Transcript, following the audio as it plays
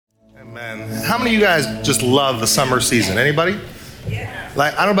Man, how many of you guys just love the summer season? Anybody?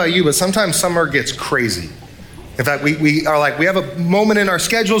 Like, I don't know about you, but sometimes summer gets crazy. In fact, we have a moment in our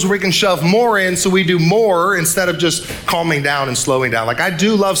schedules where we can shove more in, so we do more instead of just calming down and slowing down. Like, I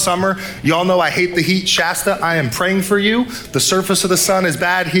do love summer. Y'all know I hate the heat. Shasta, I am praying for you. The surface of the sun is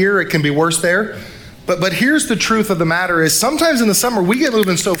bad here. It can be worse there. But here's the truth of the matter is sometimes in the summer, we get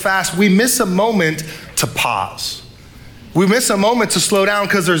moving so fast, we miss a moment to pause. We miss a moment to slow down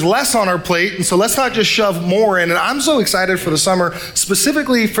because there's less on our plate, and so let's not just shove more in. And I'm so excited for the summer,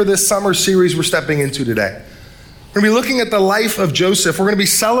 specifically for this summer series we're stepping into today. We're going to be looking at the life of Joseph. We're going to be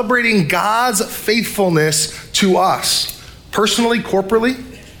celebrating God's faithfulness to us, personally, corporately,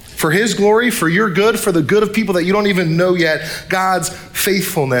 for his glory, for your good, for the good of people that you don't even know yet, God's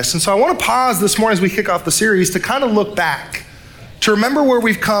faithfulness. And so I want to pause this morning as we kick off the series to kind of look back, to remember where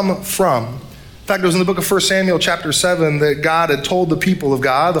we've come from. In fact, it was in the book of 1 Samuel chapter 7 that God had told the people of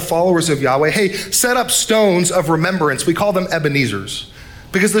God, the followers of Yahweh, hey, set up stones of remembrance. We call them Ebenezer's.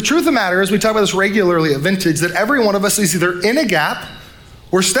 Because the truth of the matter is, we talk about this regularly at Vintage, that every one of us is either in a gap,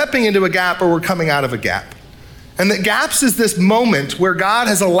 we're stepping into a gap, or we're coming out of a gap. And that gaps is this moment where God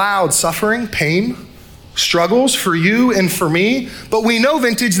has allowed suffering, pain, struggles for you and for me. But we know,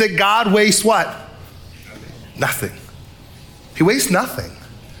 Vintage, that God wastes what? Nothing. He wastes nothing.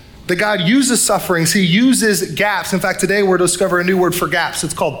 That God uses sufferings, he uses gaps. In fact, today we're discovering a new word for gaps.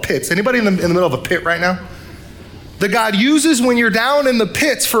 It's called pits. Anybody in the middle of a pit right now? That God uses when you're down in the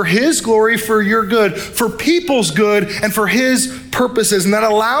pits for his glory, for your good, for people's good, and for his purposes. And that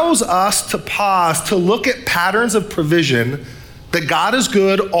allows us to pause, to look at patterns of provision, that God is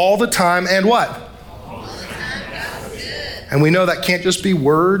good all the time, and what? And we know that can't just be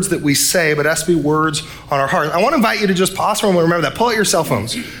words that we say, but it has to be words on our heart. I want to invite you to just pause for a moment. Remember that. Pull out your cell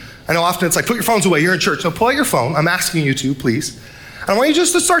phones. I know often it's like, put your phones away, you're in church. No, pull out your phone. I'm asking you to, please. And I want you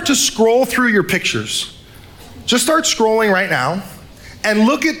just to start to scroll through your pictures. Just start scrolling right now and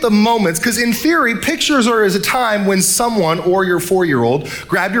look at the moments, because in theory, pictures are as a time when someone or your 4-year-old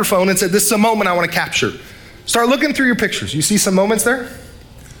grabbed your phone and said, this is a moment I want to capture. Start looking through your pictures. You see some moments there?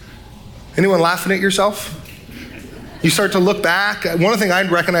 Anyone laughing at yourself? You start to look back. One of the things I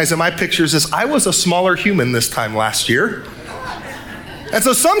recognize in my pictures is I was a smaller human this time last year. And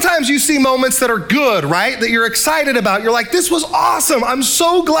so sometimes you see moments that are good, right? That you're excited about. You're like, this was awesome. I'm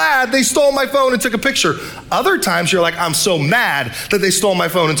so glad they stole my phone and took a picture. Other times you're like, I'm so mad that they stole my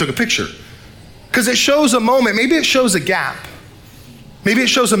phone and took a picture. Because it shows a moment. Maybe it shows a gap. Maybe it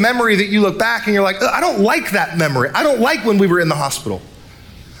shows a memory that you look back and you're like, I don't like that memory. I don't like when we were in the hospital.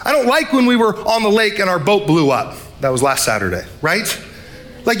 I don't like when we were on the lake and our boat blew up. That was last Saturday, right?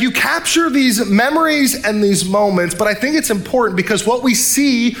 Like, you capture these memories and these moments, but I think it's important because what we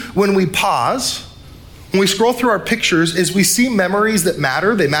see when we pause, when we scroll through our pictures, is we see memories that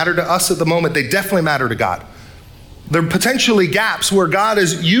matter. They matter to us at the moment. They definitely matter to God. They're potentially gaps where God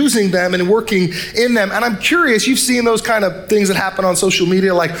is using them and working in them. And I'm curious, you've seen those kind of things that happen on social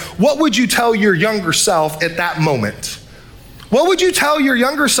media, like, what would you tell your younger self at that moment? What would you tell your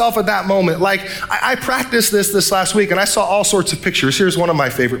younger self at that moment? Like, I practiced this last week, and I saw all sorts of pictures. Here's one of my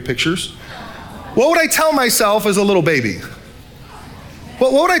favorite pictures. What would I tell myself as a little baby?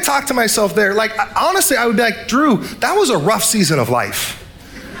 What would I talk to myself there? Like, honestly, I would be like, Drew, that was a rough season of life.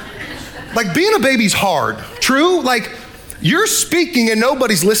 Like, being a baby's hard. True? Like, you're speaking and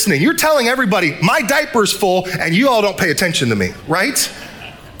nobody's listening. You're telling everybody, my diaper's full, and you all don't pay attention to me, right?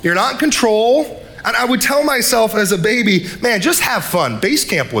 You're not in control. And I would tell myself as a baby, man, just have fun. Base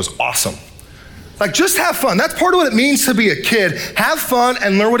camp was awesome. Like, just have fun. That's part of what it means to be a kid. Have fun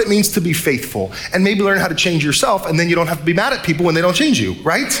and learn what it means to be faithful. And maybe learn how to change yourself, and then you don't have to be mad at people when they don't change you,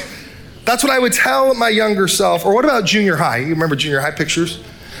 right? That's what I would tell my younger self. Or what about junior high? You remember junior high pictures?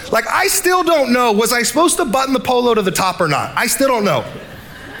 Like, I still don't know, was I supposed to button the polo to the top or not? I still don't know.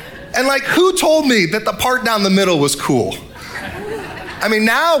 And like, who told me that the part down the middle was cool? I mean,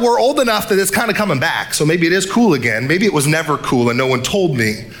 now we're old enough that it's kind of coming back, so maybe it is cool again. Maybe it was never cool and no one told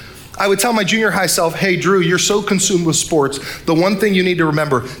me. I would tell my junior high self, hey, Drew, you're so consumed with sports. The one thing you need to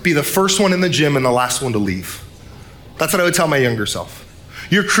remember, be the first one in the gym and the last one to leave. That's what I would tell my younger self.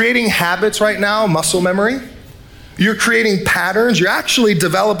 You're creating habits right now, muscle memory. You're creating patterns. You're actually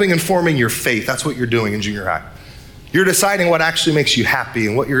developing and forming your faith. That's what you're doing in junior high. You're deciding what actually makes you happy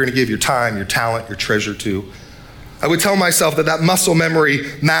and what you're going to give your time, your talent, your treasure to. I would tell myself that muscle memory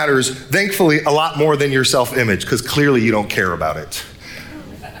matters, thankfully, a lot more than your self-image, because clearly you don't care about it.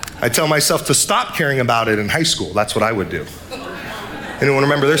 I tell myself to stop caring about it in high school. That's what I would do. Anyone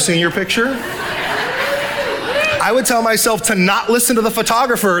remember their senior picture? I would tell myself to not listen to the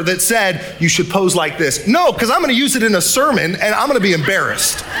photographer that said, you should pose like this. No, because I'm going to use it in a sermon, and I'm going to be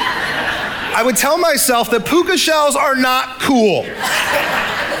embarrassed. I would tell myself that puka shells are not cool.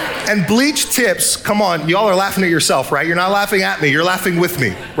 And bleach tips, come on, y'all are laughing at yourself, right? You're not laughing at me, you're laughing with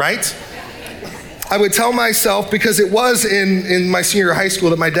me, right? I would tell myself, because it was in my senior year of high school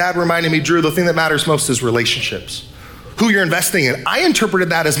that my dad reminded me, Drew, the thing that matters most is relationships. Who you're investing in. I interpreted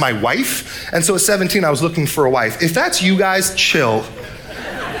that as my wife, and so at 17, I was looking for a wife. If that's you guys, chill.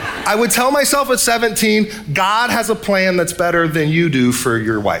 I would tell myself at 17, God has a plan that's better than you do for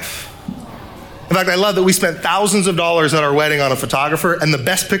your wife. In fact, I love that we spent thousands of dollars at our wedding on a photographer, and the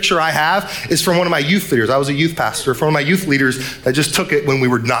best picture I have is from one of my youth leaders. I was a youth pastor, from one of my youth leaders that just took it when we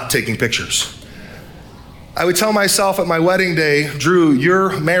were not taking pictures. I would tell myself at my wedding day, Drew,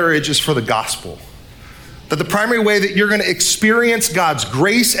 your marriage is for the gospel. That the primary way that you're going to experience God's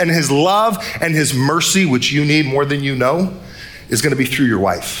grace and his love and his mercy, which you need more than you know, is going to be through your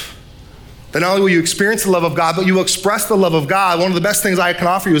wife. That not only will you experience the love of God, but you will express the love of God. One of the best things I can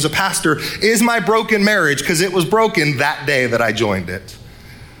offer you as a pastor is my broken marriage, because it was broken that day that I joined it.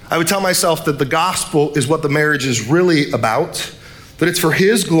 I would tell myself that the gospel is what the marriage is really about, that it's for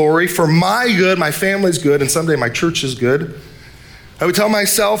his glory, for my good, my family's good, and someday my church is good. I would tell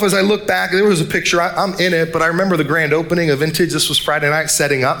myself as I look back, there was a picture, I'm in it, but I remember the grand opening of Vintage. This was Friday night,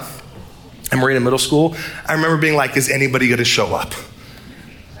 setting up, and we're in middle school. I remember being like, is anybody gonna show up?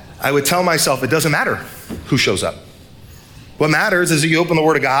 I would tell myself, it doesn't matter who shows up. What matters is that you open the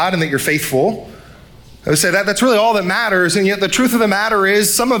word of God and that you're faithful. I would say that's really all that matters, and yet the truth of the matter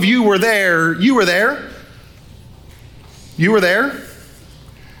is some of you were there, you were there. You were there.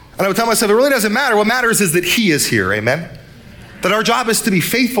 And I would tell myself, it really doesn't matter. What matters is that he is here, amen? That our job is to be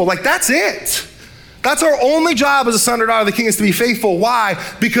faithful. Like, that's it. That's our only job as a son or daughter of the king, is to be faithful. Why?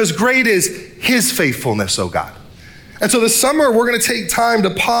 Because great is his faithfulness, oh God. And so this summer, we're going to take time to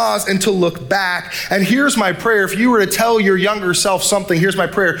pause and to look back. And here's my prayer. If you were to tell your younger self something, here's my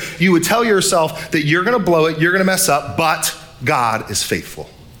prayer. You would tell yourself that you're going to blow it, you're going to mess up, but God is faithful.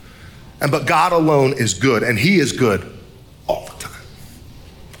 But God alone is good, and he is good all the time.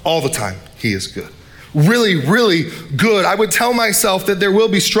 All the time, he is good. Really, really good. I would tell myself that there will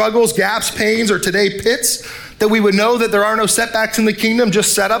be struggles, gaps, pains, or today pits, that we would know that there are no setbacks in the kingdom,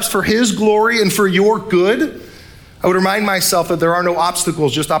 just setups for his glory and for your good. I would remind myself that there are no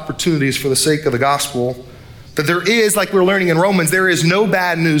obstacles, just opportunities for the sake of the gospel. That there is, like we're learning in Romans, there is no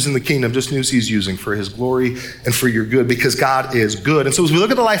bad news in the kingdom, just news he's using for his glory and for your good, because God is good. And so as we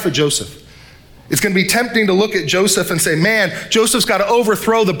look at the life of Joseph, it's going to be tempting to look at Joseph and say, man, Joseph's got to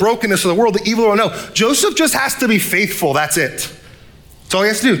overthrow the brokenness of the world, the evil world. No, Joseph just has to be faithful. That's it. That's all he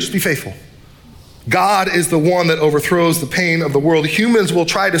has to do, just be faithful. God is the one that overthrows the pain of the world. Humans will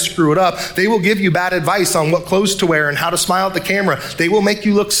try to screw it up. They will give you bad advice on what clothes to wear and how to smile at the camera. They will make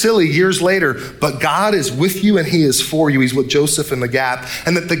you look silly years later, but God is with you and he is for you. He's with Joseph in the gap.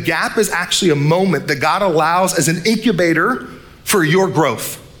 And that the gap is actually a moment that God allows as an incubator for your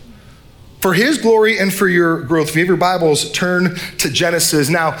growth. For his glory and for your growth. If you have your Bibles, turn to Genesis.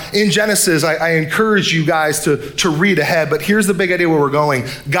 Now, in Genesis, I encourage you guys to read ahead, but here's the big idea where we're going.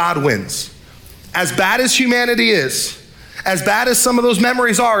 God wins. As bad as humanity is, as bad as some of those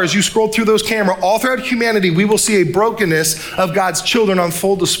memories are, as you scroll through those cameras, all throughout humanity, we will see a brokenness of God's children on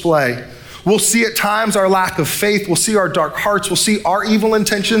full display. We'll see at times our lack of faith. We'll see our dark hearts. We'll see our evil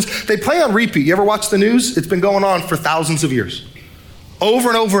intentions. They play on repeat. You ever watch the news? It's been going on for thousands of years. Over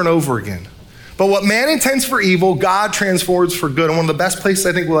and over and over again. But what man intends for evil, God transforms for good. And one of the best places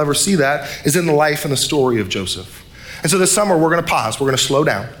I think we'll ever see that is in the life and the story of Joseph. And so this summer, we're going to pause. We're going to slow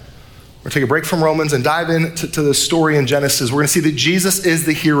down. We're going to take a break from Romans and dive into the story in Genesis. We're going to see that Jesus is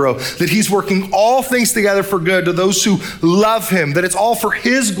the hero, that he's working all things together for good to those who love him, that it's all for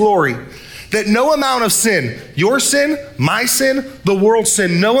his glory, that no amount of sin, your sin, my sin, the world's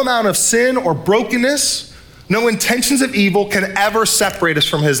sin, no amount of sin or brokenness, no intentions of evil can ever separate us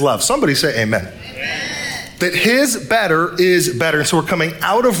from his love. Somebody say amen. Amen. That his better is better. And so we're coming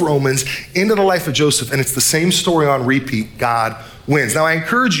out of Romans into the life of Joseph, and it's the same story on repeat. God wins. Now, I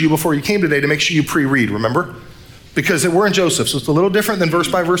encourage you before you came today to make sure you pre-read, remember? Because we're in Joseph, so it's a little different than verse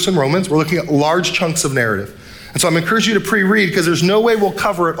by verse in Romans. We're looking at large chunks of narrative. And so I'm encouraging you to pre-read because there's no way we'll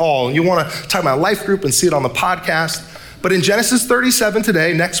cover it all. And you want to talk about life group and see it on the podcast. But in Genesis 37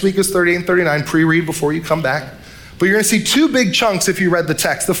 today, next week is 38 and 39, pre-read before you come back. But you're going to see two big chunks if you read the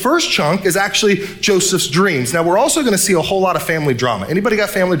text. The first chunk is actually Joseph's dreams. Now, we're also going to see a whole lot of family drama. Anybody got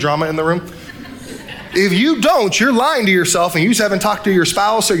family drama in the room? If you don't, you're lying to yourself and you just haven't talked to your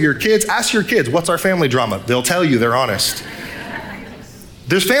spouse or your kids. Ask your kids, what's our family drama? They'll tell you, they're honest.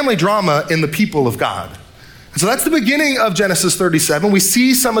 There's family drama in the people of God. So that's the beginning of Genesis 37. We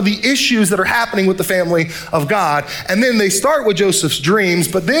see some of the issues that are happening with the family of God. And then they start with Joseph's dreams.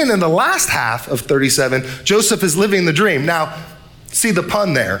 But then in the last half of 37, Joseph is living the dream. Now, see the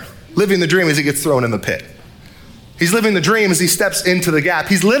pun there. Living the dream as he gets thrown in the pit. He's living the dream as he steps into the gap.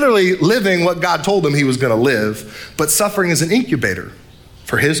 He's literally living what God told him he was going to live. But suffering is an incubator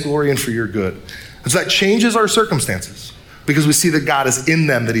for his glory and for your good. And so that changes our circumstances. Because we see that God is in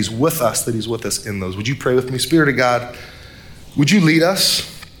them, that he's with us, that he's with us in those. Would you pray with me? Spirit of God, would you lead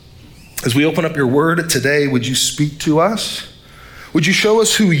us? As we open up your word today, would you speak to us? Would you show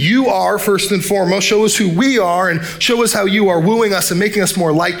us who you are first and foremost? Show us who we are and show us how you are wooing us and making us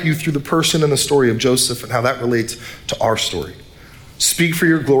more like you through the person and the story of Joseph and how that relates to our story. Speak for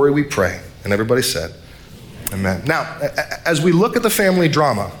your glory, we pray. And everybody said, amen. Now, as we look at the family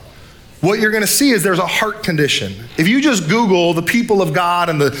drama, what you're going to see is there's a heart condition. If you just Google the people of God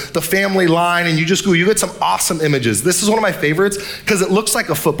and the family line and you just Google, you get some awesome images. This is one of my favorites because it looks like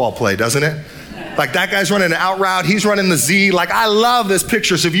a football play, doesn't it? Like that guy's running an out route, he's running the Z. Like I love this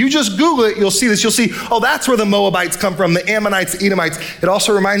picture. So if you just Google it, you'll see this. You'll see, oh, that's where the Moabites come from, the Ammonites, the Edomites. It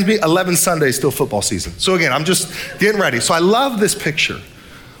also reminds me, 11 Sundays, still football season. So again, I'm just getting ready. So I love this picture.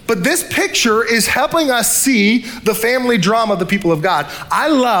 But this picture is helping us see the family drama of the people of God. I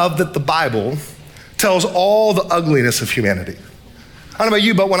love that the Bible tells all the ugliness of humanity. I don't know about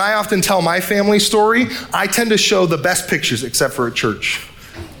you, but when I often tell my family story, I tend to show the best pictures, except for at church.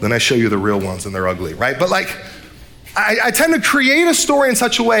 Then I show you the real ones and they're ugly, right? But I tend to create a story in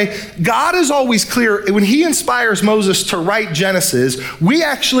such a way, God is always clear. When he inspires Moses to write Genesis, we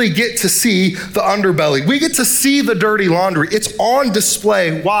actually get to see the underbelly. We get to see the dirty laundry. It's on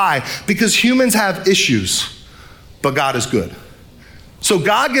display. Why? Because humans have issues, but God is good. So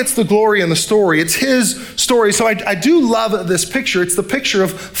God gets the glory in the story. It's his story. So I do love this picture. It's the picture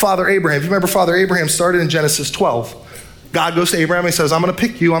of Father Abraham. If you remember, Father Abraham started in Genesis 12. God goes to Abraham and he says, I'm going to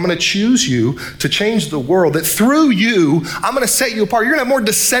pick you. I'm going to choose you to change the world. That through you, I'm going to set you apart. You're going to have more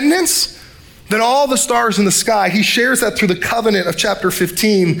descendants than all the stars in the sky. He shares that through the covenant of chapter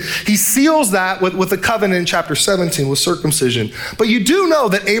 15. He seals that with the covenant in chapter 17 with circumcision. But you do know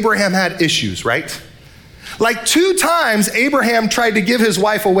that Abraham had issues, right? Like 2 times, Abraham tried to give his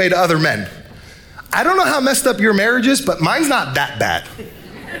wife away to other men. I don't know how messed up your marriage is, but mine's not that bad.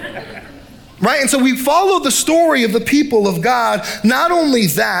 Right? And so we follow the story of the people of God. Not only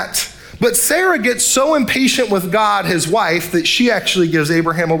that, but Sarah gets so impatient with God, his wife, that she actually gives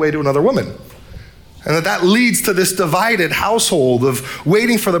Abraham away to another woman. And that leads to this divided household of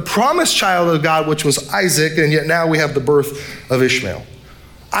waiting for the promised child of God, which was Isaac, and yet now we have the birth of Ishmael.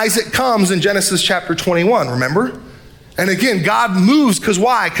 Isaac comes in Genesis chapter 21, remember? And again, God moves, because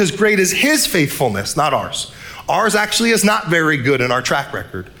why? Because great is his faithfulness, not ours. Ours actually is not very good in our track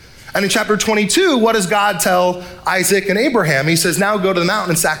record. And in chapter 22, what does God tell Isaac and Abraham? He says, now go to the mountain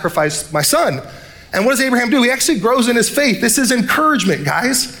and sacrifice my son. And what does Abraham do? He actually grows in his faith. This is encouragement,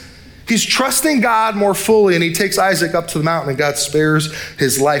 guys. He's trusting God more fully, and he takes Isaac up to the mountain, and God spares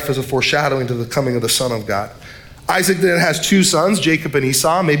his life as a foreshadowing to the coming of the Son of God. Isaac then has 2 sons, Jacob and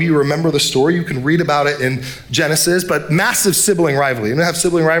Esau. Maybe you remember the story. You can read about it in Genesis, but massive sibling rivalry. Anyone have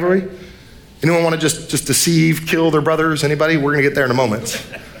sibling rivalry? Anyone want to just deceive, kill their brothers? Anybody? We're going to get there in a moment.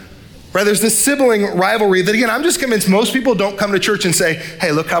 Right, there's this sibling rivalry that, again, I'm just convinced most people don't come to church and say,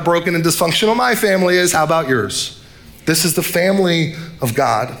 hey, look how broken and dysfunctional my family is. How about yours? This is the family of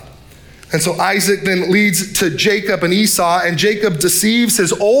God. And so Isaac then leads to Jacob and Esau, and Jacob deceives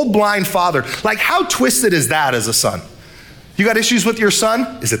his old blind father. Like, how twisted is that as a son? You got issues with your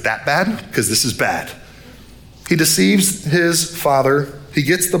son? Is it that bad? Because this is bad. He deceives his father. He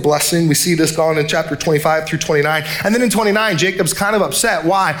gets the blessing. We see this gone in chapter 25 through 29. And then in 29, Jacob's kind of upset.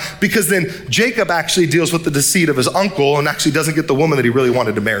 Why? Because then Jacob actually deals with the deceit of his uncle and actually doesn't get the woman that he really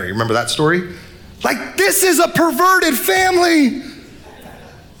wanted to marry. Remember that story? Like, this is a perverted family.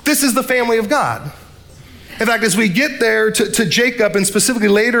 This is the family of God. In fact, as we get there to Jacob, and specifically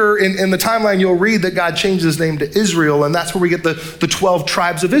later in the timeline, you'll read that God changed his name to Israel, and that's where we get the 12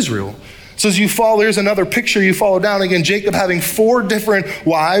 tribes of Israel. So as you follow, here's another picture you follow down. Again, Jacob having 4 different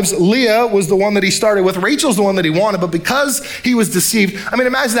wives. Leah was the one that he started with. Rachel's the one that he wanted, but because he was deceived, I mean,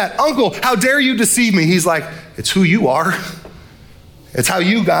 imagine that. Uncle, how dare you deceive me? He's like, it's who you are. It's how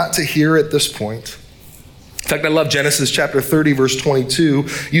you got to here at this point. In fact, I love Genesis chapter 30, verse 22.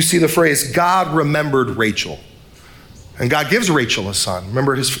 You see the phrase, God remembered Rachel. And God gives Rachel a son.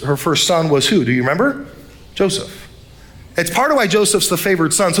 Remember, her first son was who? Do you remember? Joseph. It's part of why Joseph's the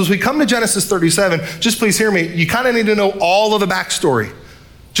favored son. So as we come to Genesis 37, just please hear me. You kind of need to know all of the backstory.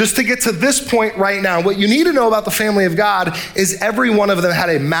 Just to get to this point right now, what you need to know about the family of God is every one of them had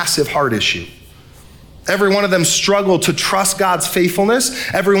a massive heart issue. Every one of them struggled to trust God's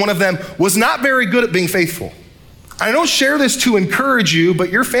faithfulness. Every one of them was not very good at being faithful. I don't share this to encourage you,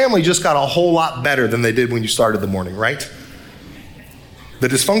 but your family just got a whole lot better than they did when you started the morning, right? The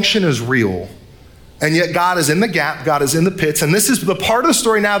dysfunction is real. And yet God is in the gap, God is in the pits, and this is the part of the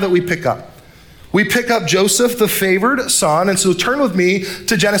story now that we pick up. We pick up Joseph, the favored son, and so turn with me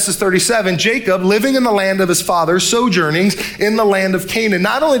to Genesis 37. Jacob, living in the land of his father, sojourning in the land of Canaan.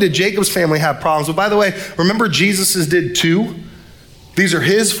 Not only did Jacob's family have problems, but by the way, remember Jesus's did too? These are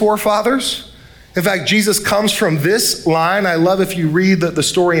his forefathers. In fact, Jesus comes from this line. I love if you read the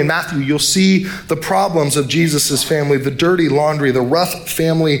story in Matthew, you'll see the problems of Jesus's family, the dirty laundry, the rough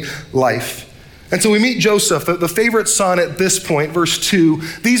family life. And so we meet Joseph, the favorite son at this point, verse 2.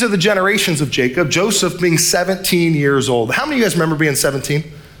 These are the generations of Jacob, Joseph being 17 years old. How many of you guys remember being 17?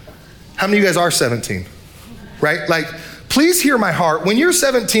 How many of you guys are 17? Right? Like, please hear my heart. When you're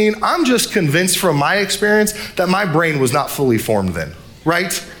 17, I'm just convinced from my experience that my brain was not fully formed then,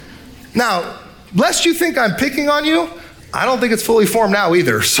 right? Now, lest you think I'm picking on you, I don't think it's fully formed now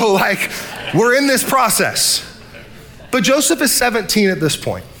either. So we're in this process. But Joseph is 17 at this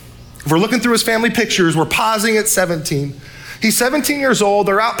point. If we're looking through his family pictures, we're pausing at 17. He's 17 years old.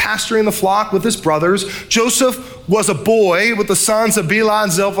 They're out pasturing the flock with his brothers. Joseph was a boy with the sons of Bilhah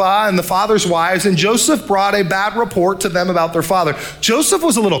and Zilpah and the father's wives, and Joseph brought a bad report to them about their father. Joseph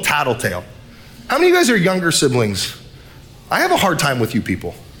was a little tattletale. How many of you guys are younger siblings? I have a hard time with you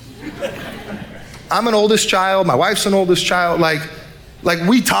people. I'm an oldest child. My wife's an oldest child. Like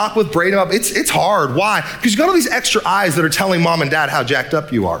we talk with Braden about it's hard. Why? Because you got all these extra eyes that are telling mom and dad how jacked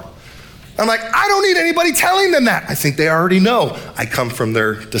up you are. I'm like, I don't need anybody telling them that. I think they already know I come from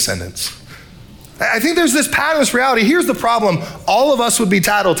their descendants. I think there's this pattern, this reality. Here's the problem. All of us would be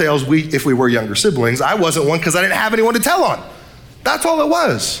tattletales if we were younger siblings. I wasn't one because I didn't have anyone to tell on. That's all it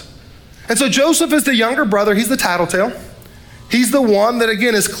was. And so Joseph is the younger brother. He's the tattletale. He's the one that,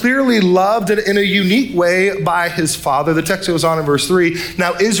 again, is clearly loved in a unique way by his father. The text goes on in verse 3.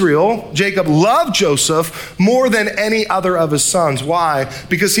 Now Israel, Jacob, loved Joseph more than any other of his sons. Why?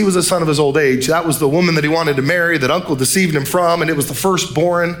 Because he was a son of his old age. That was the woman that he wanted to marry, that uncle deceived him from, and it was the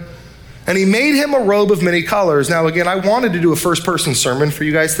firstborn. And he made him a robe of many colors. Now, again, I wanted to do a first-person sermon for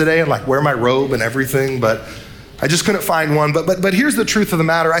you guys today and wear my robe and everything, but I just couldn't find one. But here's the truth of the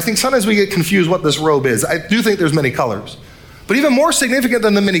matter. I think sometimes we get confused what this robe is. I do think there's many colors. But even more significant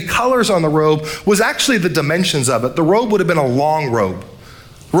than the many colors on the robe was actually the dimensions of it. The robe would have been a long robe.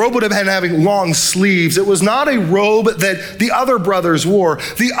 The robe would have been having long sleeves. It was not a robe that the other brothers wore.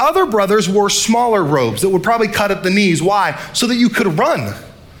 The other brothers wore smaller robes that would probably cut at the knees. Why? So that you could run.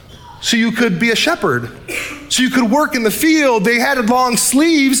 So you could be a shepherd. So you could work in the field. They had long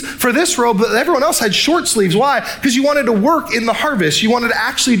sleeves for this robe, but everyone else had short sleeves. Why? Because you wanted to work in the harvest. You wanted to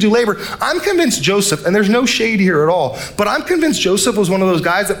actually do labor. I'm convinced Joseph, and there's no shade here at all, but I'm convinced Joseph was one of those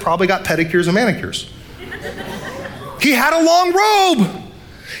guys that probably got pedicures and manicures. He had a long robe.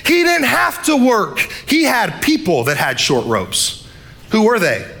 He didn't have to work. He had people that had short robes. Who were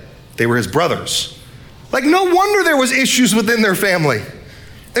they? They were his brothers. No wonder there was issues within their family.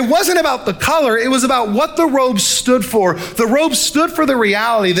 It wasn't about the color, it was about what the robe stood for. The robe stood for the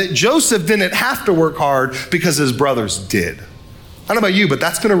reality that Joseph didn't have to work hard because his brothers did. I don't know about you, but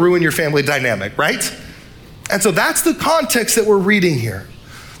that's gonna ruin your family dynamic, right? And so that's the context that we're reading here.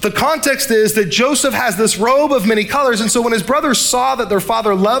 The context is that Joseph has this robe of many colors, and so when his brothers saw that their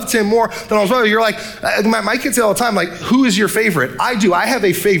father loved him more than all his brothers, you're like, my kids say all the time, who is your favorite? I do, I have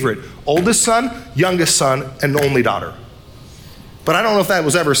a favorite. Oldest son, youngest son, and only daughter. But I don't know if that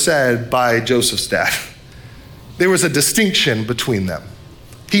was ever said by Joseph's dad. There was a distinction between them.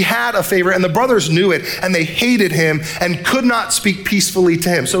 He had a favorite, and the brothers knew it, and they hated him and could not speak peacefully to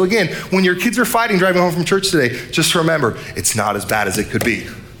him. So again, when your kids are fighting driving home from church today, just remember, it's not as bad as it could be.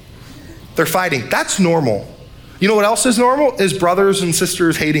 They're fighting. That's normal. You know what else is normal? Is brothers and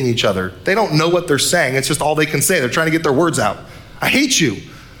sisters hating each other. They don't know what they're saying. It's just all they can say. They're trying to get their words out. I hate you.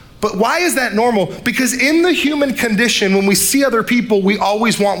 But why is that normal? Because in the human condition, when we see other people, we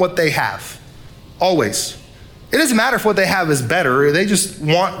always want what they have. Always. It doesn't matter if what they have is better. They just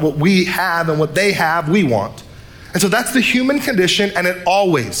want what we have, and what they have, we want. And so that's the human condition, and it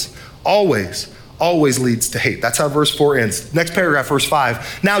always leads to hate. That's how verse 4 ends. Next paragraph, verse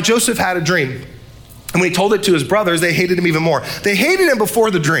 5. Now Joseph had a dream, and when he told it to his brothers, they hated him even more. They hated him before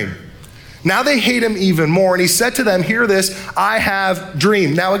the dream. Now they hate him even more. And he said to them, hear this, I have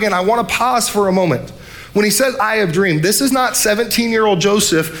dreamed. Now again, I want to pause for a moment. When he says, I have dreamed, this is not 17-year-old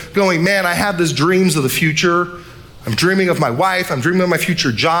Joseph going, man, I have these dreams of the future. I'm dreaming of my wife. I'm dreaming of my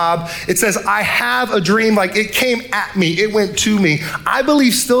future job. It says, I have a dream, like it came at me. It went to me. I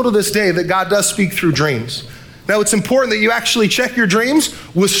believe still to this day that God does speak through dreams. Now, it's important that you actually check your dreams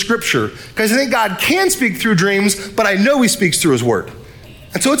with scripture, because I think God can speak through dreams, but I know he speaks through his word.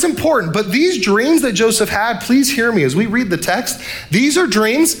 And so it's important. But these dreams that Joseph had, please hear me as we read the text, these are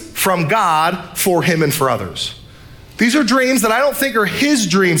dreams from God for him and for others. These are dreams that I don't think are his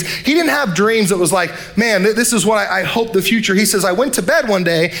dreams. He didn't have dreams that was like, man, this is what I hope the future. He says, I went to bed one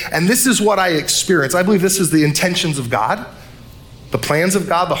day and this is what I experienced. I believe this is the intentions of God, the plans of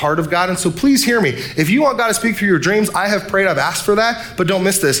God, the heart of God. And so please hear me. If you want God to speak through your dreams, I have prayed, I've asked for that, but don't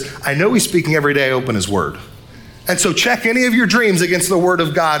miss this. I know he's speaking every day I open his word. And so check any of your dreams against the word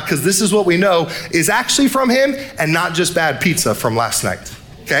of God, because this is what we know is actually from him and not just bad pizza from last night,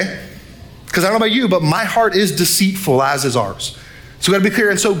 okay? Because I don't know about you, but my heart is deceitful, as is ours. So we gotta be clear.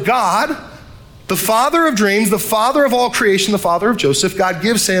 And so God, the father of dreams, the father of all creation, the father of Joseph, God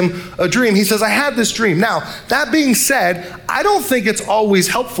gives him a dream. He says, I had this dream. Now, that being said, I don't think it's always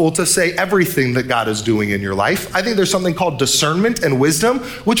helpful to say everything that God is doing in your life. I think there's something called discernment and wisdom,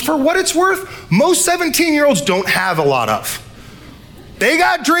 which for what it's worth, most 17-year-olds don't have a lot of. They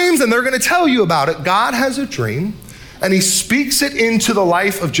got dreams and they're gonna tell you about it. God has a dream, and he speaks it into the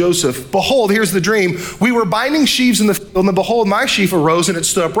life of Joseph. Behold, here's the dream. We were binding sheaves in the field, and behold, my sheaf arose and it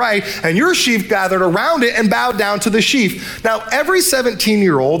stood upright, and your sheaf gathered around it and bowed down to the sheaf. Now, every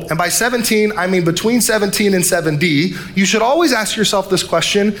 17-year-old, and by 17, I mean between 17 and 70, you should always ask yourself this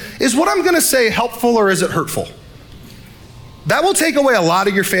question, is what I'm gonna say helpful or is it hurtful? That will take away a lot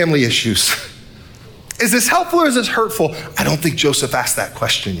of your family issues. Is this helpful or is this hurtful? I don't think Joseph asked that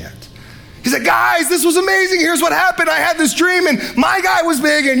question yet. He said, guys, this was amazing. Here's what happened. I had this dream and my guy was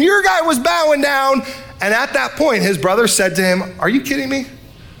big and your guy was bowing down. And at that point, his brother said to him, are you kidding me?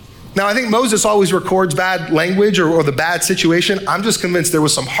 Now, I think Moses always records bad language or the bad situation. I'm just convinced there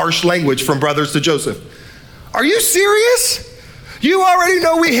was some harsh language from brothers to Joseph. Are you serious? You already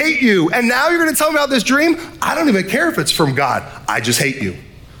know we hate you. And now you're going to tell me about this dream? I don't even care if it's from God. I just hate you.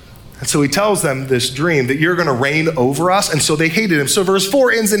 And so he tells them this dream that you're gonna reign over us. And so they hated him. So verse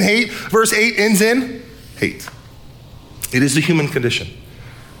 4 ends in hate. Verse 8 ends in hate. It is the human condition.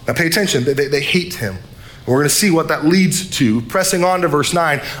 Now pay attention, they hate him. And we're gonna see what that leads to. Pressing on to verse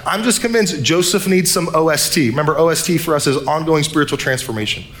 9, I'm just convinced Joseph needs some OST. Remember, OST for us is ongoing spiritual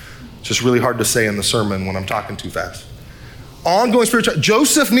transformation. It's just really hard to say in the sermon when I'm talking too fast. Ongoing spiritual,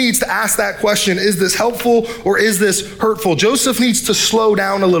 Joseph needs to ask that question, is this helpful or is this hurtful? Joseph needs to slow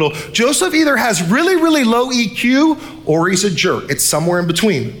down a little. Joseph either has really, really low EQ or he's a jerk. It's somewhere in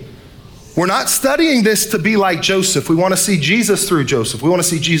between. We're not studying this to be like Joseph. We want to see Jesus through Joseph. We want to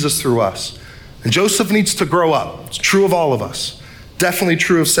see Jesus through us. And Joseph needs to grow up. It's true of all of us. Definitely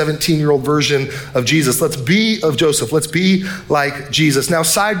true of 17-year-old version of Jesus. Let's be of Joseph. Let's be like Jesus. Now,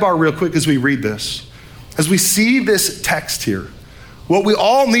 sidebar real quick as we read this. As we see this text here, what we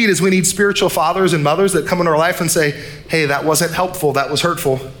all need is we need spiritual fathers and mothers that come into our life and say, hey, that wasn't helpful, that was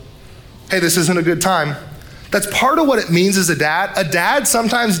hurtful. Hey, this isn't a good time. That's part of what it means as a dad. A dad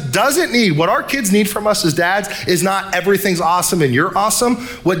sometimes doesn't need, what our kids need from us as dads is not everything's awesome and you're awesome.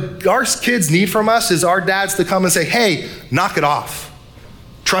 What our kids need from us is our dads to come and say, hey, knock it off.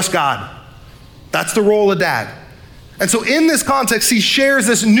 Trust God. That's the role of dad. And so in this context, he shares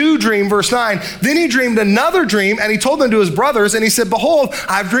this new dream, verse 9. Then he dreamed another dream, and he told them to his brothers, and he said, behold,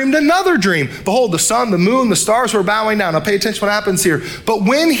 I've dreamed another dream. Behold, the sun, the moon, the stars were bowing down. Now pay attention to what happens here. But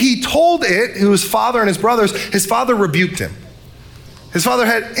when he told it to his father and his brothers, his father rebuked him. His father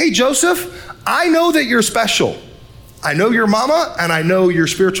had, hey, Joseph, I know that you're special. I know your mama, and I know your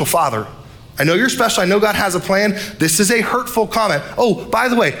spiritual father. I know you're special. I know God has a plan. This is a hurtful comment. Oh, by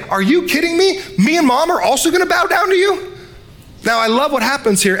the way, are you kidding me? Me and mom are also going to bow down to you? Now, I love what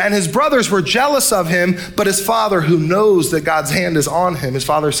happens here. And his brothers were jealous of him, but his father, who knows that God's hand is on him, his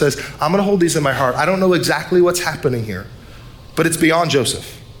father says, I'm going to hold these in my heart. I don't know exactly what's happening here, but it's beyond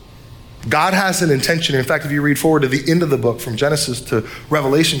Joseph. God has an intention. In fact, if you read forward to the end of the book from Genesis to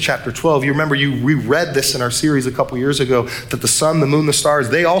Revelation chapter 12, you remember you reread this in our series a couple years ago, that the sun, the moon, the stars,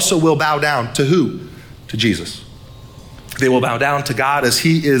 they also will bow down to who? To Jesus. They will bow down to God as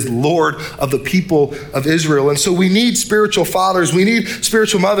he is Lord of the people of Israel. And so we need spiritual fathers. We need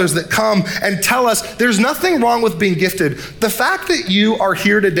spiritual mothers that come and tell us there's nothing wrong with being gifted. The fact that you are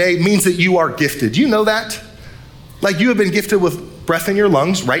here today means that you are gifted. You know that? Like you have been gifted with breath in your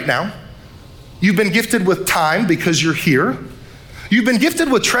lungs right now. You've been gifted with time because you're here. You've been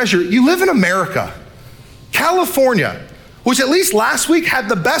gifted with treasure. You live in America, California, which at least last week had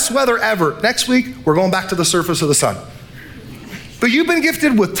the best weather ever. Next week, we're going back to the surface of the sun. But you've been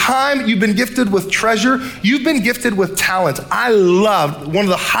gifted with time, you've been gifted with treasure, you've been gifted with talent. I loved, one of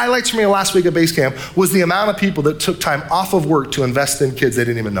the highlights for me last week at base camp was the amount of people that took time off of work to invest in kids they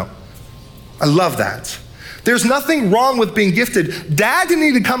didn't even know. I love that. There's nothing wrong with being gifted. Dad didn't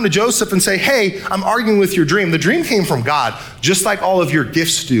need to come to Joseph and say, hey, I'm arguing with your dream. The dream came from God, just like all of your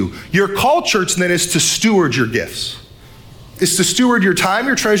gifts do. Your call, church, then, is to steward your gifts. It's to steward your time,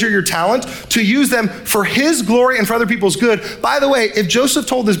 your treasure, your talent, to use them for his glory and for other people's good. By the way, if Joseph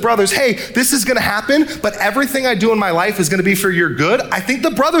told his brothers, hey, this is gonna happen, but everything I do in my life is gonna be for your good, I think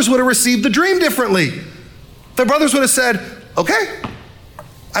the brothers would have received the dream differently. The brothers would have said, okay,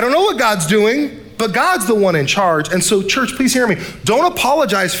 I don't know what God's doing, but God's the one in charge. And so, church, please hear me. Don't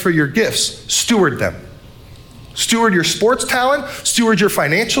apologize for your gifts. Steward them. Steward your sports talent. Steward your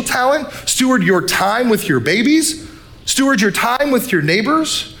financial talent. Steward your time with your babies. Steward your time with your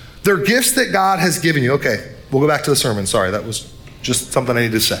neighbors. They're gifts that God has given you. Okay, we'll go back to the sermon. Sorry, that was just something I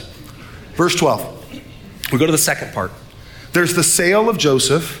needed to say. Verse 12. We go to the second part. There's the sale of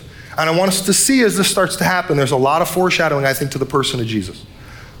Joseph. And I want us to see as this starts to happen, there's a lot of foreshadowing, I think, to the person of Jesus.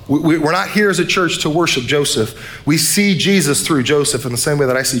 We're not here as a church to worship Joseph. We see Jesus through Joseph in the same way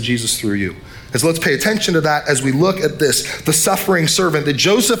that I see Jesus through you. And so let's pay attention to that as we look at this, the suffering servant, that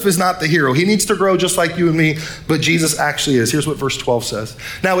Joseph is not the hero. He needs to grow just like you and me, but Jesus actually is. Here's what verse 12 says.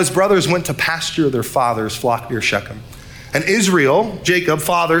 Now his brothers went to pasture their father's flock near Shechem. And Israel, Jacob,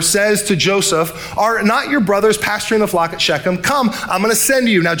 father, says to Joseph, are not your brothers pasturing the flock at Shechem? Come, I'm gonna send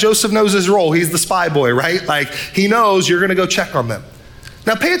you. Now Joseph knows his role. He's the spy boy, right? Like he knows you're gonna go check on them.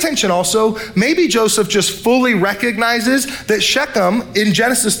 Now pay attention also, maybe Joseph just fully recognizes that Shechem in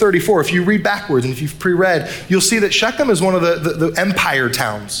Genesis 34, if you read backwards and if you've pre-read, you'll see that Shechem is one of the empire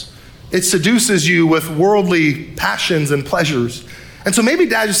towns. It seduces you with worldly passions and pleasures. And so maybe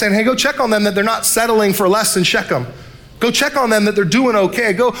Dad's just saying, hey, go check on them that they're not settling for less than Shechem. Go check on them that they're doing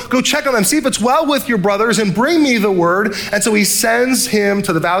okay. Go check on them. See if it's well with your brothers and bring me the word. And so he sends him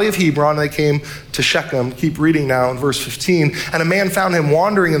to the valley of Hebron. And they came to Shechem. Keep reading now in verse 15. And a man found him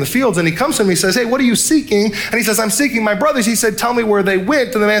wandering in the fields. And he comes to him. He says, hey, what are you seeking? And he says, I'm seeking my brothers. He said, tell me where they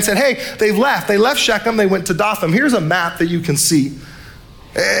went. And the man said, hey, they've left. They left Shechem. They went to Dothan. Here's a map that you can see.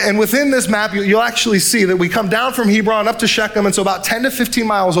 And within this map, you'll actually see that we come down from Hebron up to Shechem. And so about 10 to 15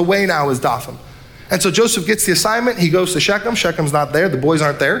 miles away now is Dothan. And so Joseph gets the assignment. He goes to Shechem. Shechem's not there. The boys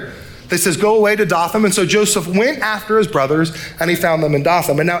aren't there. They says, go away to Dothan. And so Joseph went after his brothers and he found them in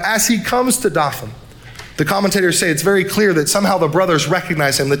Dothan. And now as he comes to Dothan, the commentators say it's very clear that somehow the brothers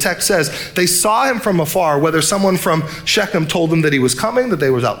recognize him. The text says they saw him from afar, whether someone from Shechem told them that he was coming, that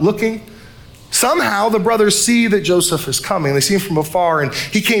they was out looking. Somehow the brothers see that Joseph is coming. They see him from afar, and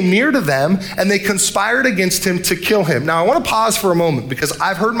he came near to them, and they conspired against him to kill him. Now, I want to pause for a moment because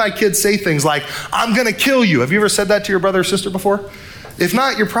I've heard my kids say things like, I'm going to kill you. Have you ever said that to your brother or sister before? If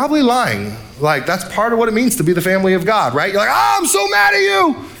not, you're probably lying. Like, that's part of what it means to be the family of God, right? You're like, I'm so mad at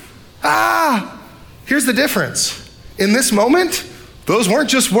you. Here's the difference. In this moment, those weren't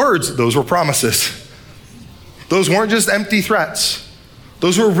just words. Those were promises. Those weren't just empty threats.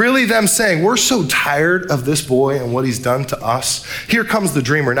 Those were really them saying, we're so tired of this boy and what he's done to us. Here comes the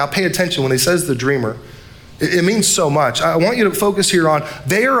dreamer. Now pay attention when he says the dreamer. It means so much. I want you to focus here on,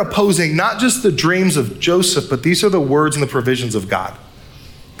 they are opposing not just the dreams of Joseph, but these are the words and the provisions of God.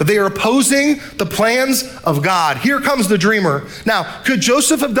 But they are opposing the plans of God. Here comes the dreamer. Now, could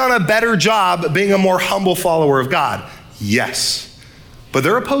Joseph have done a better job being a more humble follower of God? Yes. But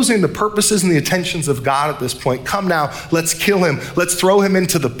they're opposing the purposes and the intentions of God at this point. Come now, let's kill him. Let's throw him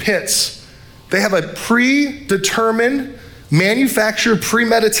into the pits. They have a predetermined, manufactured,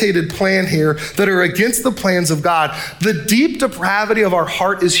 premeditated plan here that are against the plans of God. The deep depravity of our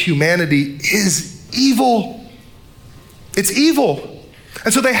heart as humanity is evil. It's evil.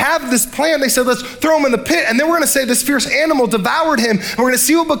 And so they have this plan. They said, let's throw him in the pit. And then we're going to say this fierce animal devoured him. And we're going to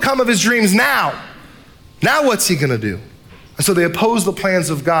see what become of his dreams now. Now what's he going to do? And so they oppose the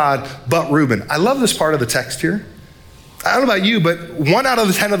plans of God, but Reuben. I love this part of the text here. I don't know about you, but 1 out of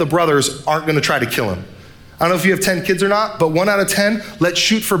the 10 of the brothers aren't going to try to kill him. I don't know if you have 10 kids or not, but 1 out of 10, let's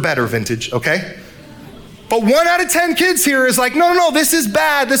shoot for better vintage, okay? But 1 out of 10 kids here is like, no, this is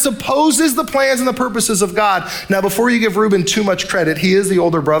bad. This opposes the plans and the purposes of God. Now, before you give Reuben too much credit, he is the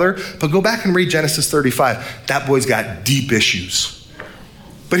older brother, but go back and read Genesis 35. That boy's got deep issues.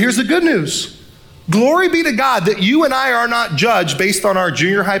 But here's the good news. Glory be to God that you and I are not judged based on our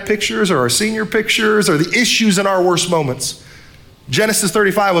junior high pictures or our senior pictures or the issues in our worst moments. Genesis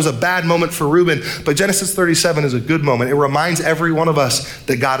 35 was a bad moment for Reuben, but Genesis 37 is a good moment. It reminds every one of us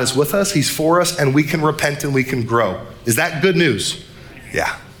that God is with us, he's for us, and we can repent and we can grow. Is that good news?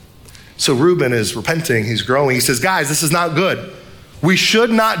 Yeah. So Reuben is repenting, he's growing. He says, guys, this is not good. We should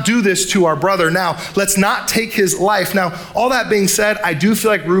not do this to our brother. Now, let's not take his life. Now, all that being said, I do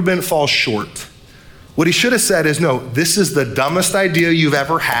feel like Reuben falls short. What he should have said is, no, this is the dumbest idea you've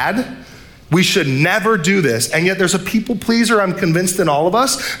ever had. We should never do this. And yet there's a people pleaser, I'm convinced, in all of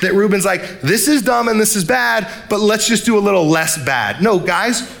us, that Reuben's like, this is dumb and this is bad, but let's just do a little less bad. No,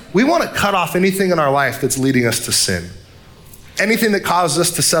 guys, we want to cut off anything in our life that's leading us to sin. Anything that causes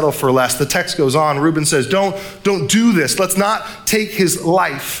us to settle for less. The text goes on. Reuben says, don't do this. Let's not take his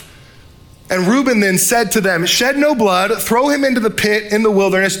life. And Reuben then said to them, shed no blood, throw him into the pit in the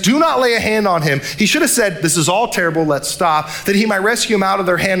wilderness. Do not lay a hand on him. He should have said, this is all terrible, let's stop, that he might rescue him out of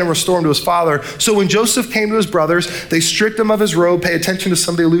their hand and restore him to his father. So when Joseph came to his brothers, they stripped him of his robe. Pay attention to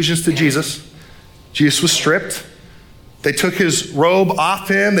some of the allusions to Jesus. Jesus was stripped. They took his robe off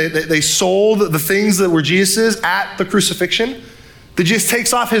him. They sold the things that were Jesus's at the crucifixion. That Jesus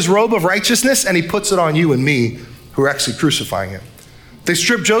takes off his robe of righteousness and he puts it on you and me who are actually crucifying him. They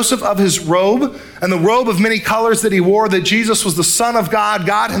stripped Joseph of his robe and the robe of many colors that he wore, that Jesus was the Son of God,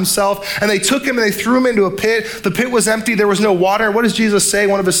 God himself. And they took him and they threw him into a pit. The pit was empty. There was no water. What does Jesus say?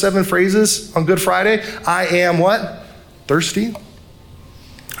 One of his 7 phrases on Good Friday. I am what? Thirsty.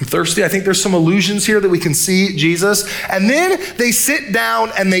 I'm thirsty. I think there's some allusions here that we can see Jesus. And then they sit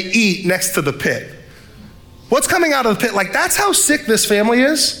down and they eat next to the pit. What's coming out of the pit? Like, that's how sick this family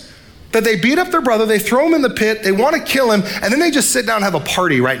is. That they beat up their brother, they throw him in the pit, they want to kill him, and then they just sit down and have a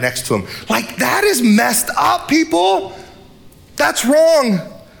party right next to him. Like, that is messed up, people. That's wrong.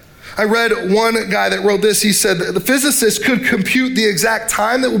 I read one guy that wrote this. He said that the physicists could compute the exact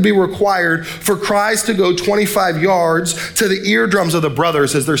time that would be required for cries to go 25 yards to the eardrums of the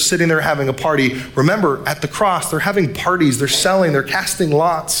brothers as they're sitting there having a party. Remember, at the cross, they're having parties, they're selling, they're casting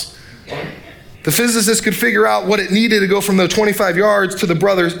lots. The physicists could figure out what it needed to go from the 25 yards to the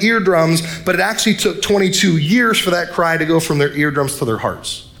brothers' eardrums, but it actually took 22 years for that cry to go from their eardrums to their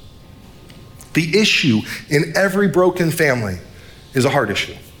hearts. The issue in every broken family is a heart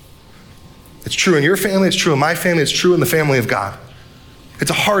issue. It's true in your family, it's true in my family, it's true in the family of God. It's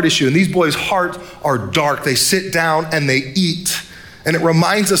a heart issue, and these boys' hearts are dark. They sit down and they eat. And it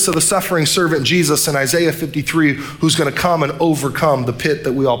reminds us of the suffering servant Jesus in Isaiah 53, who's going to come and overcome the pit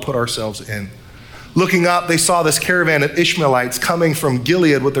that we all put ourselves in. Looking up, they saw this caravan of Ishmaelites coming from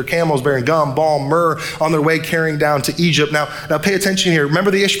Gilead with their camels bearing gum, balm, myrrh on their way carrying down to Egypt. Now pay attention here. Remember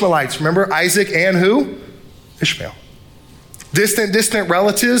the Ishmaelites. Remember Isaac and who? Ishmael. Distant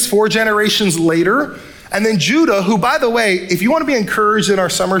relatives, 4 generations later. And then Judah, who, by the way, if you want to be encouraged in our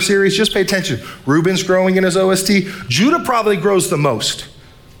summer series, just pay attention. Reuben's growing in his OST. Judah probably grows the most.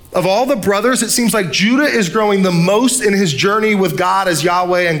 Of all the brothers, it seems like Judah is growing the most in his journey with God as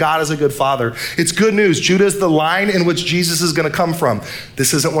Yahweh and God as a good father. It's good news. Judah is the line in which Jesus is going to come from.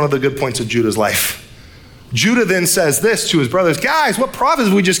 This isn't one of the good points of Judah's life. Judah then says this to his brothers, guys, what profit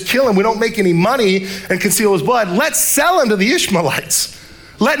if we just kill him? We don't make any money and conceal his blood. Let's sell him to the Ishmaelites.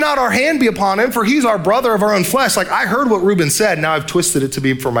 Let not our hand be upon him, for he's our brother of our own flesh. Like, I heard what Reuben said. Now I've twisted it to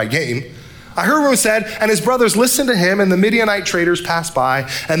be for my gain. I heard what he said, and his brothers listened to him, and the Midianite traders passed by,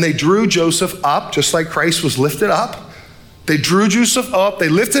 and they drew Joseph up, just like Christ was lifted up. They drew Joseph up, they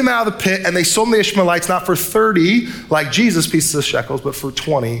lifted him out of the pit, and they sold him to the Ishmaelites, not for 30, like Jesus, pieces of shekels, but for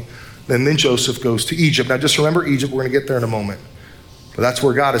 20. And then Joseph goes to Egypt. Now just remember Egypt, we're going to get there in a moment. But that's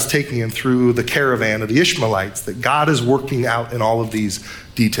where God is taking him through the caravan of the Ishmaelites, that God is working out in all of these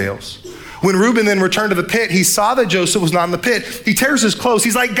details. When Reuben then returned to the pit, he saw that Joseph was not in the pit. He tears his clothes.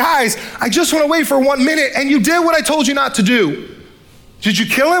 He's like, guys, I just went away for 1 minute and you did what I told you not to do. Did you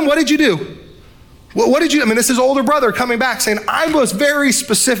kill him? What did you do? What did you, this is his older brother coming back saying, I was very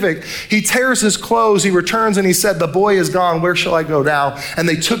specific. He tears his clothes. He returns and he said, the boy is gone. Where shall I go now? And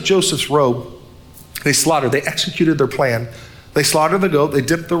they took Joseph's robe. They slaughtered. They executed their plan. They slaughtered the goat. They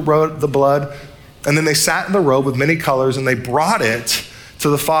dipped the blood. And then they sat in the robe with many colors and they brought it to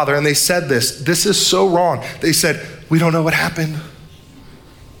the father, and they said this is so wrong. They said, we don't know what happened.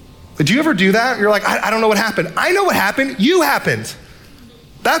 Do you ever do that? You're like, I don't know what happened. I know what happened. You happened.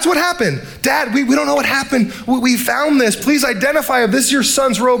 That's what happened. Dad, we don't know what happened. We found this. Please identify if this is your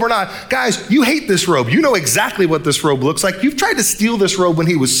son's robe or not. Guys, you hate this robe. You know exactly what this robe looks like. You've tried to steal this robe when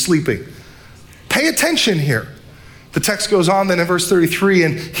he was sleeping. Pay attention here. The text goes on then in verse 33,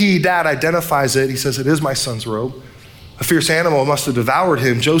 and he, Dad, identifies it. He says, it is my son's robe. A fierce animal must have devoured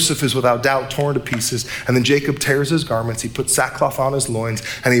him. Joseph is without doubt torn to pieces. And then Jacob tears his garments. He puts sackcloth on his loins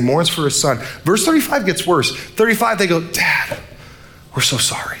and he mourns for his son. Verse 35 gets worse. 35, they go, Dad, we're so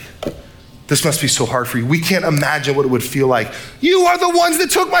sorry. This must be so hard for you. We can't imagine what it would feel like. You are the ones that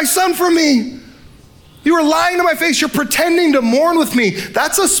took my son from me. You were lying to my face. You're pretending to mourn with me.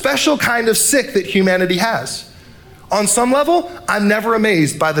 That's a special kind of sick that humanity has. On some level, I'm never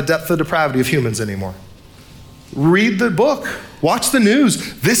amazed by the depth of depravity of humans anymore. Read the book, watch the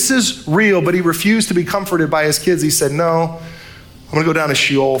news. This is real, but he refused to be comforted by his kids. He said, no, I'm gonna go down to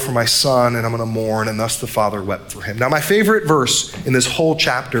Sheol for my son and I'm gonna mourn, and thus the father wept for him. Now, my favorite verse in this whole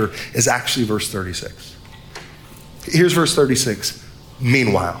chapter is actually verse 36. Here's verse 36,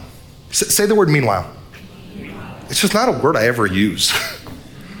 meanwhile. Say the word meanwhile. It's just not a word I ever use.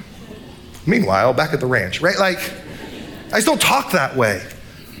 Meanwhile, back at the ranch, right? Like, I just don't talk that way.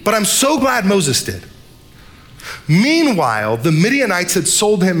 But I'm so glad Moses did. Meanwhile, the Midianites had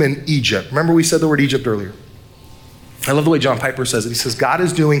sold him in Egypt. Remember we said the word Egypt earlier. I love the way John Piper says it. He says, God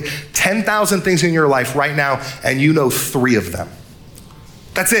is doing 10,000 things in your life right now, and you know 3 of them.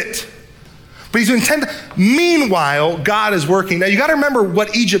 That's it. But he's doing 10. Meanwhile, God is working. Now you got to remember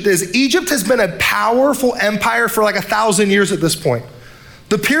what Egypt is. Egypt has been a powerful empire for like 1,000 years at this point.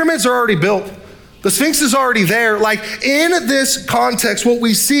 The pyramids are already built. The Sphinx is already there. Like, in this context, what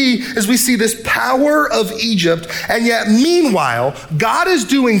we see is we see this power of Egypt, and yet meanwhile, God is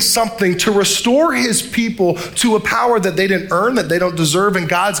doing something to restore his people to a power that they didn't earn, that they don't deserve, and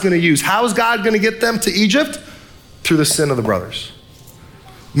God's going to use. How is God going to get them to Egypt? Through the sin of the brothers.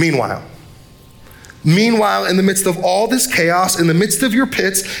 Meanwhile, in the midst of all this chaos, in the midst of your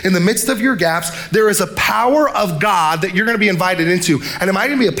pits, in the midst of your gaps, there is a power of God that you're going to be invited into. And it might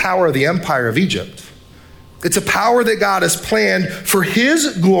even be a power of the empire of Egypt. It's a power that God has planned for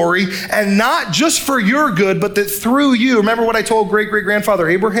his glory, and not just for your good, but that through you, remember what I told great-great-grandfather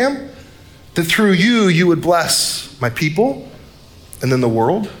Abraham? That through you, you would bless my people and then the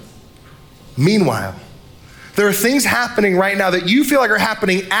world. Meanwhile, there are things happening right now that you feel like are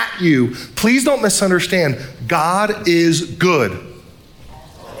happening at you. Please don't misunderstand. God is good.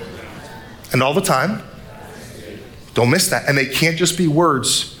 And all the time. Don't miss that. And they can't just be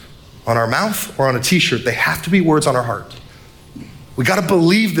words on our mouth or on a t-shirt. They have to be words on our heart. We got to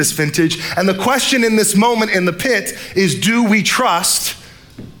believe this, vintage. And the question in this moment in the pit is, do we trust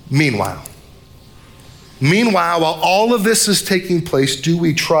meanwhile? Meanwhile, while all of this is taking place, do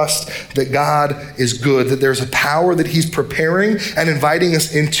we trust that God is good, that there's a power that he's preparing and inviting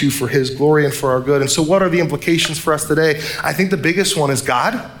us into for his glory and for our good? And so what are the implications for us today? I think the biggest one is,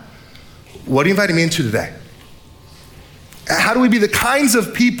 God, what are you inviting me into today? How do we be the kinds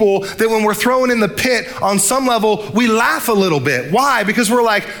of people that when we're thrown in the pit, on some level, we laugh a little bit? Why? Because we're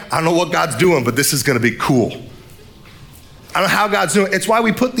like, I don't know what God's doing, but this is going to be cool. I don't know how God's doing it. It's why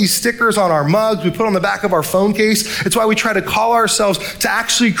we put these stickers on our mugs. We put on the back of our phone case. It's why we try to call ourselves to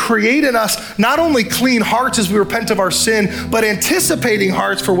actually create in us not only clean hearts as we repent of our sin, but anticipating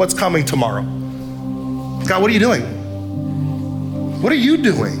hearts for what's coming tomorrow. God, what are you doing? What are you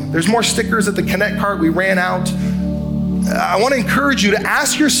doing? There's more stickers at the Connect cart. We ran out. I want to encourage you to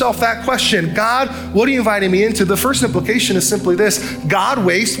ask yourself that question. God, what are you inviting me into? The first implication is simply this. God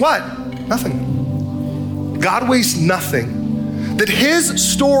wastes what? Nothing. God wastes nothing. That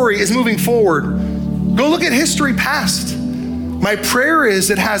his story is moving forward. Go look at history past. My prayer is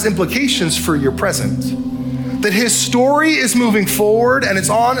it has implications for your present. That his story is moving forward and it's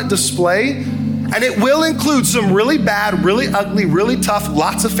on display, and it will include some really bad, really ugly, really tough,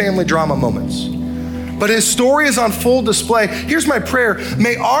 lots of family drama moments. But his story is on full display. Here's my prayer.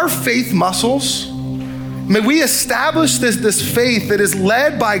 May our faith muscles, may we establish this faith that is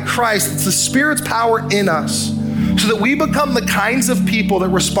led by Christ. It's the Spirit's power in us, so that we become the kinds of people that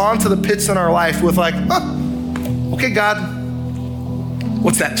respond to the pits in our life with like, okay, God,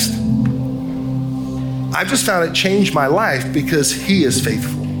 what's next? I've just found it changed my life because he is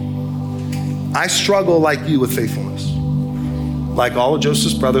faithful. I struggle like you with faithfulness. Like all of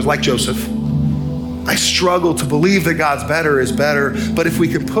Joseph's brothers, like Joseph. I struggle to believe that God's better is better, but if we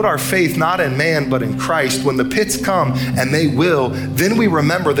can put our faith not in man, but in Christ, when the pits come, and they will, then we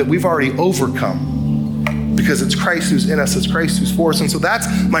remember that we've already overcome because it's Christ who's in us, it's Christ who's for us. And so that's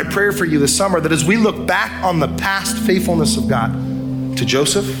my prayer for you this summer, that as we look back on the past faithfulness of God, to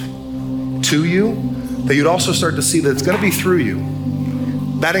Joseph, to you, that you'd also start to see that it's gonna be through you.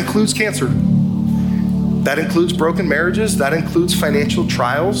 That includes cancer. That includes broken marriages. That includes financial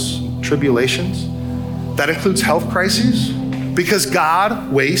trials, tribulations. That includes health crises, because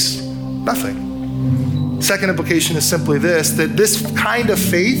God wastes nothing. Second implication is simply this, that this kind of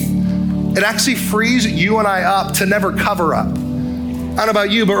faith, it actually frees you and I up to never cover up. I don't know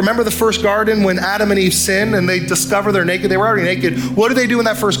about you, but remember the first garden when Adam and Eve sinned and they discover they're naked? They were already naked. What do they do in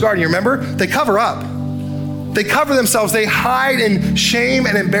that first garden? You remember? They cover up. They cover themselves. They hide in shame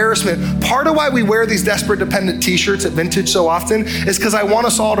and embarrassment. Part of why we wear these desperate dependent t-shirts at Vintage so often is because I want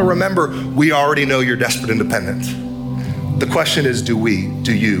us all to remember, we already know you're desperate and dependent. The question is, do we?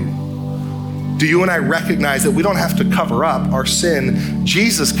 Do you? Do you and I recognize that we don't have to cover up our sin?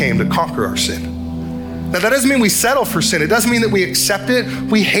 Jesus came to conquer our sin. Now, that doesn't mean we settle for sin. It doesn't mean that we accept it.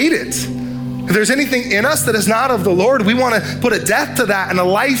 We hate it. If there's anything in us that is not of the Lord, we want to put a death to that and a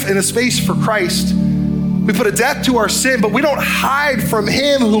life and a space for Christ. We put a death to our sin, but we don't hide from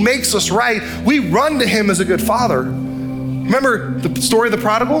him who makes us right. We run to him as a good father. Remember the story of the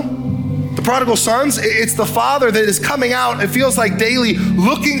prodigal? The prodigal sons? It's the father that is coming out, it feels like daily,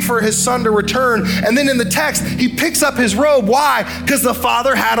 looking for his son to return. And then in the text, he picks up his robe. Why? Because the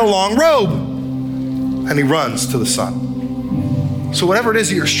father had a long robe. And he runs to the son. So whatever it is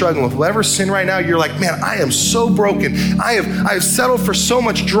that you're struggling with, whatever sin right now, you're like, man, I am so broken. I have settled for so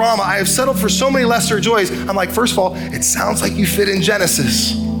much drama. I have settled for so many lesser joys. I'm like, first of all, it sounds like you fit in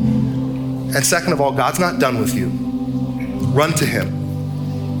Genesis. And second of all, God's not done with you. Run to him.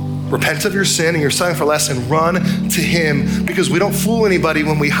 Repent of your sin and you're settling for less and run to him, because we don't fool anybody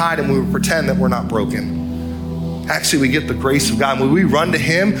when we hide and we pretend that we're not broken. Actually, we get the grace of God. When we run to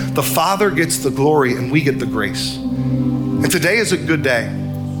him, the Father gets the glory and we get the grace. And today is a good day.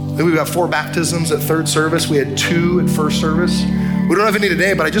 We've got 4 baptisms at third service. We had 2 at first service. We don't have any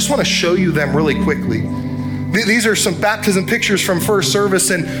today, but I just want to show you them really quickly. These are some baptism pictures from first service.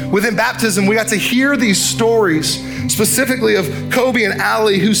 And within baptism, we got to hear these stories, specifically of Kobe and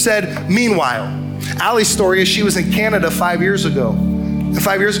Allie, who said, meanwhile. Allie's story is she was in Canada 5 years ago. And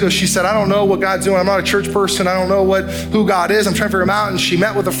 5 years ago, she said, I don't know what God's doing. I'm not a church person. I don't know who God is. I'm trying to figure him out. And she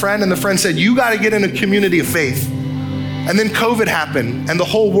met with a friend, and the friend said, you got to get in a community of faith. And then COVID happened and the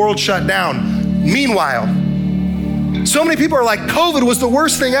whole world shut down. Meanwhile, so many people are like, COVID was the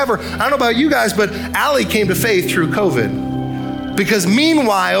worst thing ever. I don't know about you guys, but Allie came to faith through COVID. Because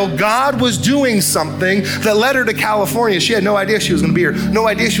meanwhile, God was doing something that led her to California. She had no idea she was gonna be here. No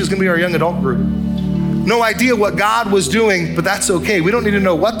idea she was gonna be our young adult group. No idea what God was doing, but that's okay. We don't need to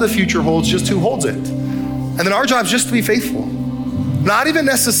know what the future holds, just who holds it. And then our job is just to be faithful. Not even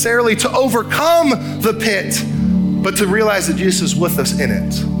necessarily to overcome the pit, but to realize that Jesus is with us in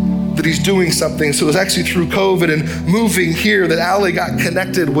it, that he's doing something. So it was actually through COVID and moving here that Allie got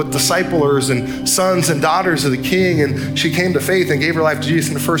connected with disciplers and sons and daughters of the King, and she came to faith and gave her life to Jesus.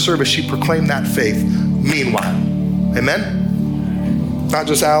 In the first service, she proclaimed that faith. Meanwhile, amen? Not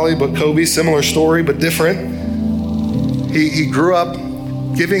just Allie, but Kobe, similar story, but different. He grew up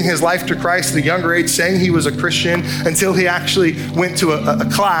giving his life to Christ at a younger age, saying he was a Christian, until he actually went to a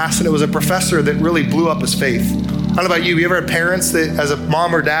class, and it was a professor that really blew up his faith. I don't know about you. You ever had parents that, as a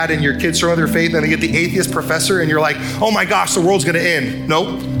mom or dad, and your kids struggle with their faith, and they get the atheist professor, and you're like, oh my gosh, the world's gonna end.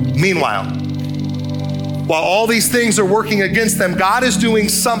 Nope. Meanwhile, while all these things are working against them, God is doing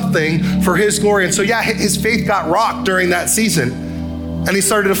something for his glory. And so yeah, his faith got rocked during that season. And he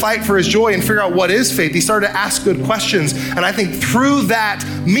started to fight for his joy and figure out what is faith. He started to ask good questions. And I think through that,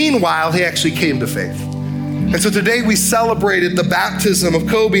 meanwhile, he actually came to faith. And so today we celebrated the baptism of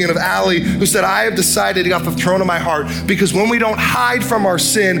Kobe and of Allie, who said, I have decided to get off the throne of my heart, because when we don't hide from our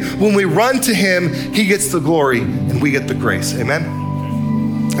sin, when we run to him, he gets the glory and we get the grace. Amen?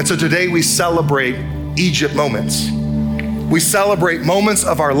 And so today we celebrate Egypt moments. We celebrate moments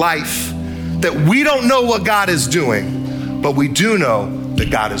of our life that we don't know what God is doing, but we do know that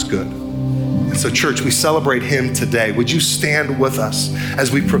God is good. And so church, we celebrate him today. Would you stand with us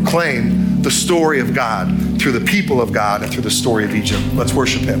as we proclaim the story of God through the people of God and through the story of Egypt? Let's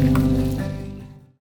worship him.